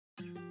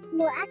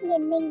Mua app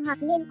Liên Minh hoặc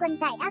Liên Quân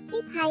tại app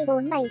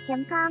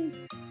VIP247.com.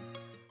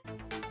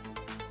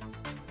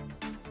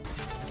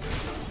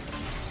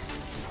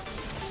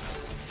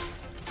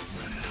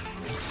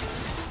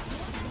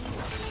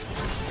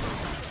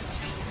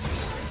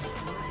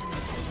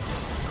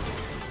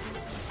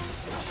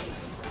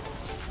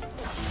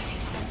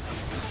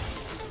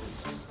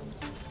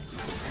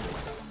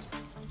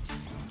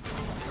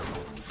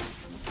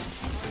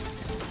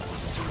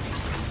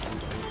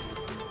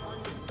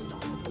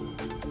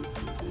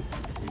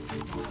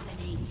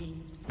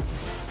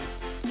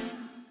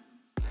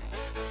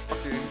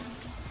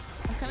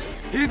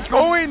 He's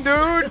going,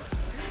 dude!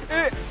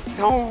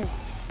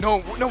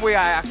 No way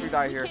I actually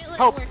die here.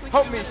 Help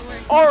me!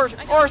 R,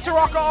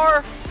 Soraka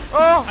R!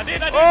 Oh! I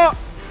did! Oh!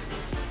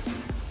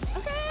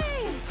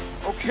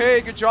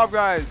 Okay, good job,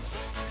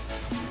 guys.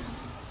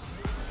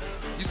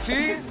 You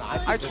see?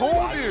 I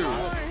told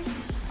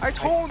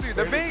you!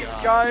 The baits,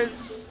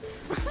 guys!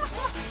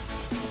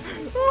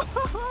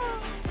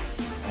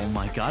 Oh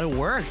my god, it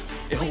worked!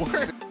 It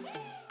worked!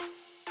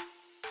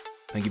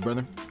 Thank you,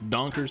 brother.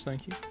 Donkers,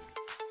 thank you.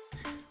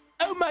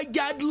 Oh my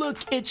god, look,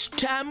 it's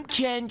Tom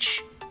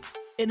Kench.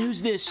 And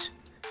who's this?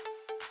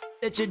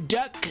 That's a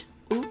duck.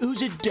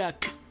 Who's a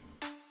duck?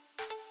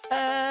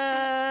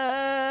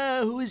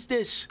 Who is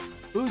this?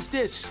 Who's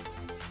this?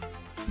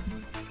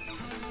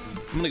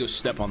 I'm gonna go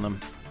step on them.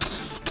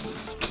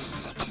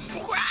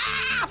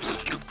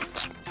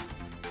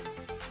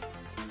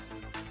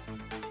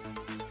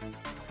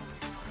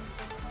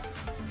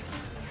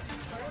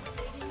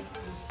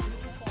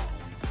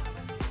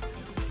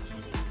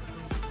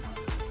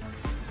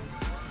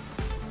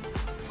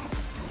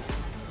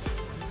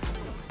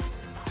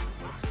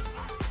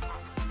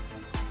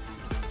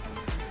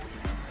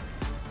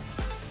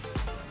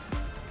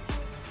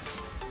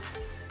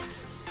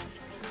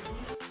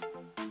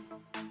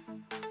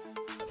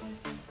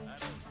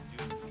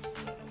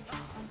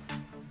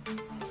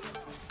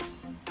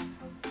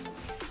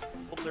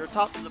 They're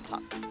top of the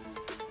top.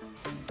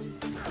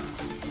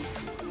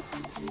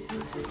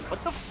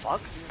 What the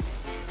fuck?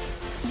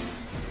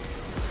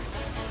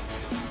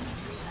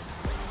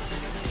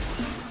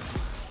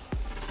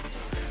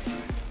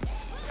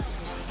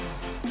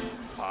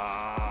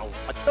 Wow.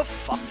 What the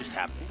fuck just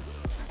happened?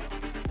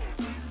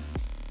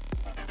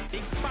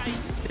 Big spike.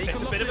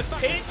 It's a bit of a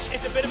pinch.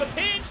 It's a bit of a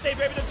pinch. They've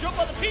been able to jump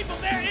on the people.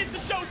 There is the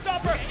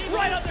showstopper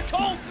right on the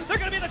cone. They're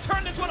going to be able to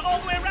turn this one all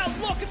the way around.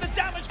 Look at the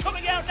damage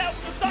coming out now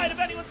from the side of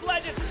anyone's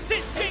legend.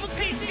 This Jinx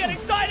piece to get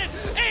excited.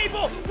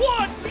 Abel,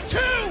 1, 2,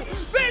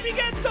 maybe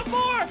get some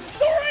more.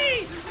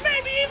 3,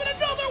 maybe even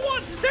another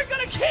one. They're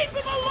going to keep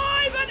him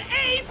alive, and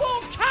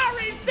Abel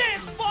carries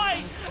this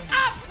fight.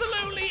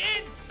 Absolutely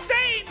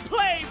insane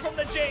play from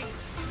the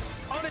Jinx.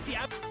 On at the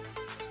out.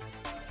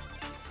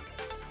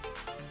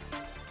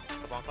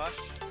 Long flash.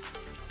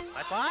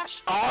 Nice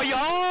flash. Oh,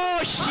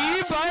 yo,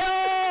 씨발요.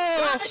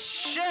 Ah,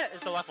 shit.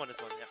 It's the left one,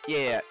 this one.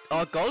 Yeah.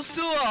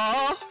 고수.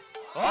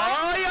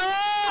 Oh,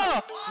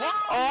 yo.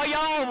 Oh,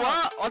 yo,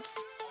 what?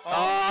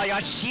 야,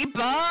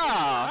 씨발.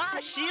 아,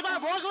 씨발,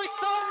 뭐 하고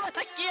있어,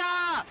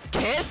 새끼야.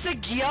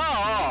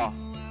 개새끼야.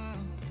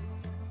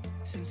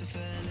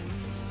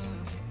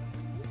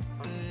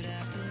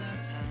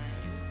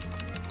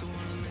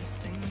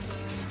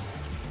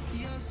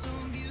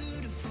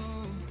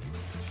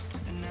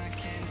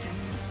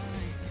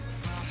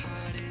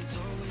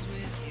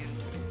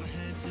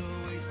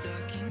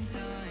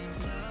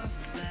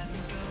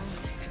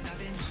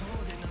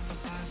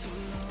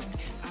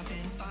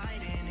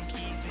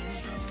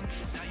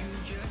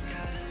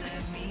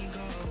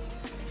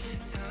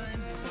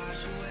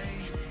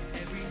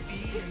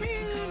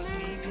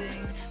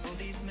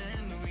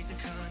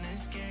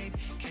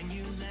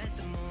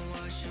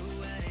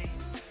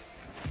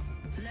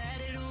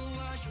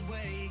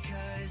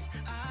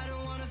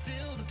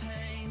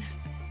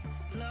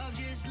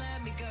 Just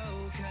let me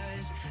go,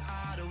 cause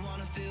I don't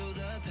wanna feel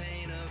the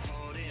pain of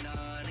holding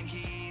on and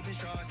keeping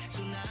strong.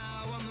 So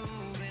now I'm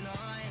moving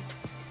on.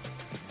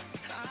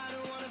 I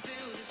don't wanna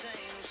feel the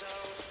same, so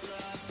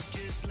love,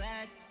 just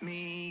let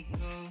me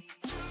go.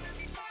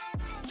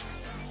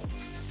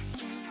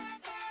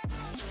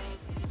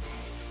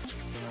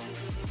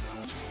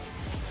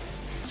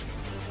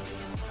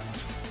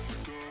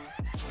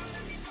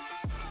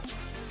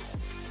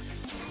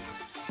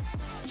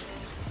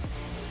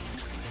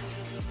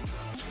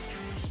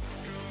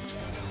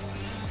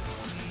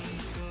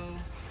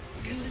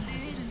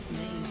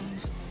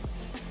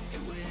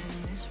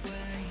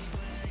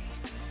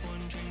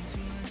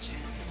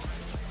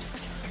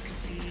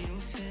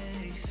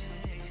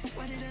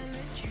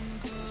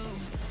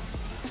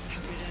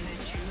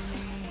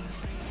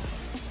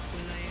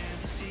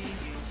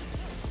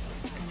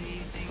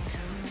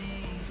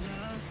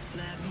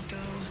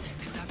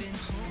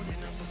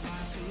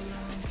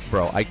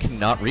 Bro, I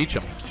cannot reach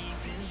him.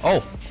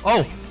 Oh,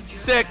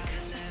 sick.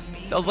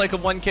 That was like a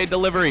 1K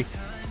delivery.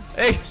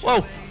 Hey,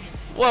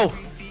 whoa.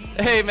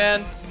 Hey,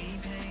 man.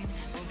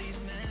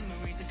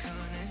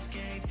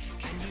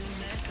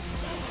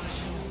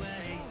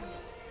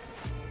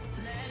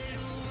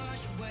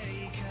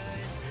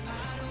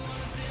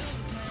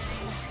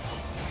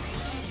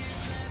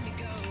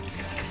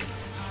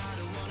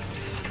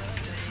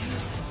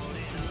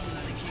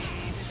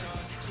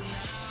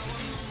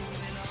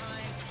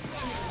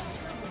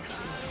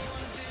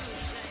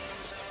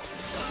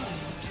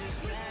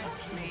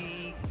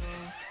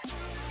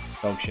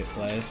 Dog shit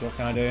players. What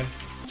can I do?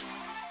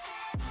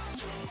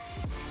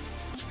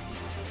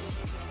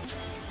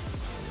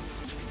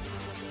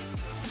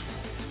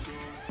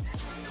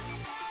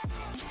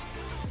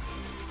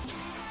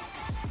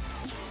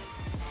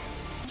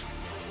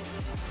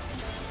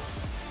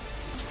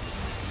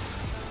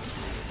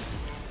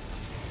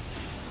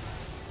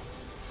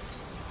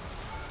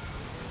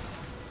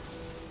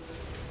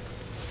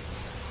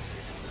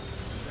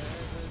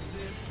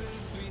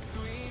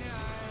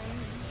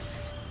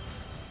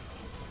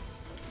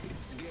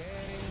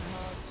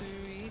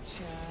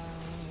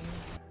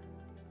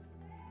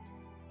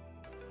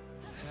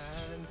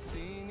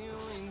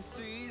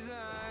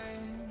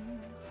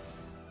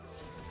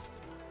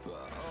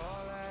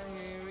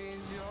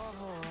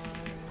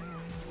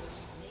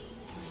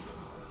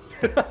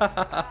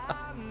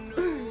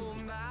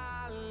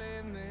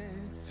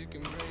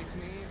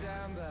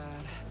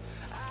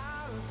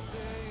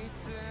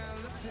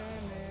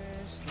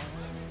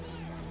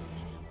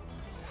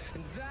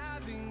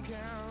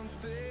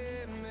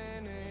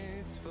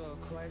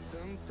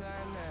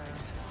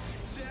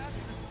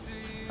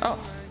 Oh,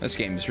 this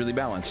game is really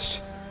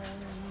balanced.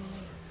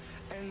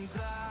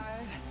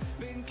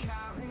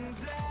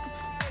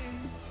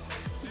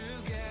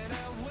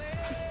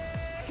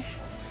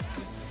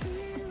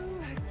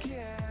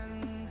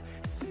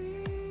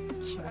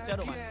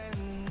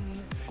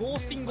ゴー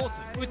スティンゴ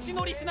ーツ、うち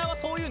のリスナーは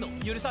そういうの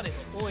許さねえ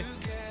ぞ。おい、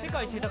世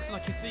界一下手くそな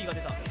決意が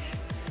出た。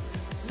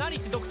何っ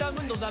てドクター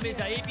ムンドのダメー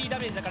ジは AP ダ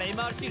メージだから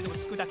MR シールドも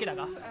効くだけだ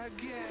が。うわ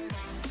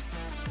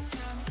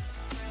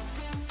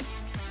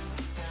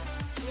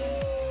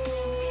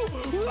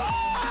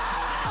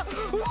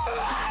ーうわ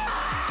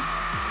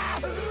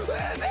ー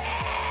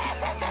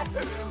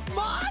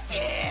マジ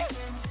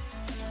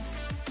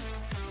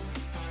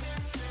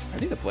I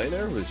think the play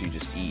there was you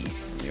just E,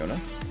 Leona.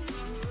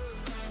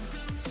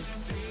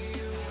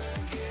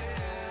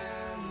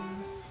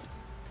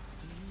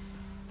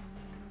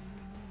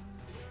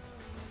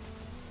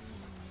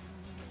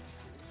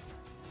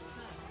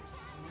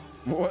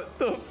 What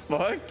the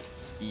fuck?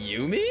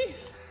 Yumi?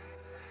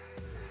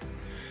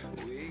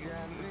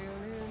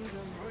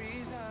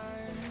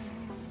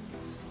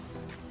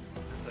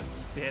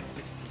 Wie bad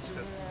bist du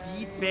das?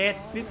 Wie bad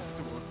bist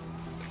du?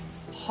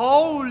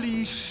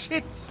 Holy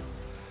shit!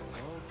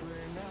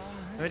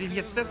 Wenn wir den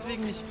jetzt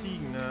deswegen nicht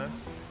kriegen, ne?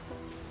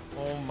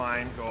 Oh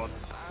mein Gott.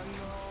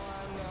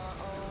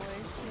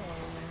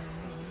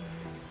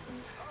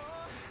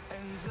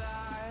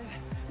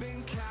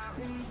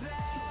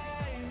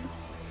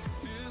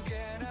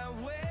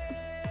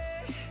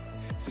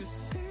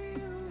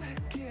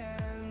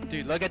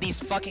 Dude, look at these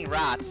fucking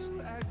rats.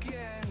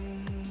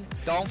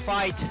 Don't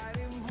fight.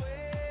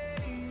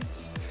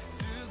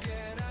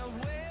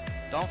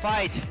 Don't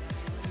fight.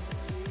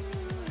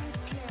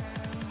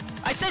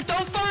 I said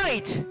don't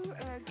fight.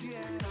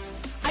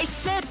 I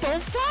said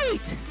don't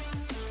fight.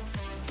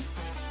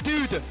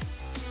 Dude.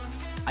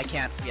 I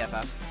can't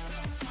BFF.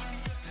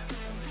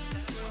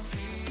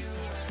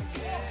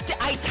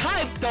 I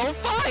typed don't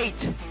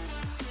fight.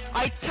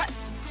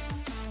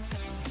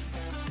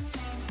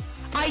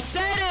 I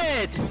said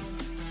it!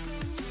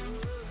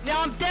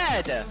 Now I'm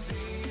dead!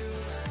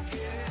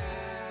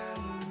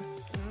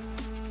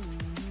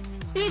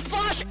 He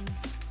flashed!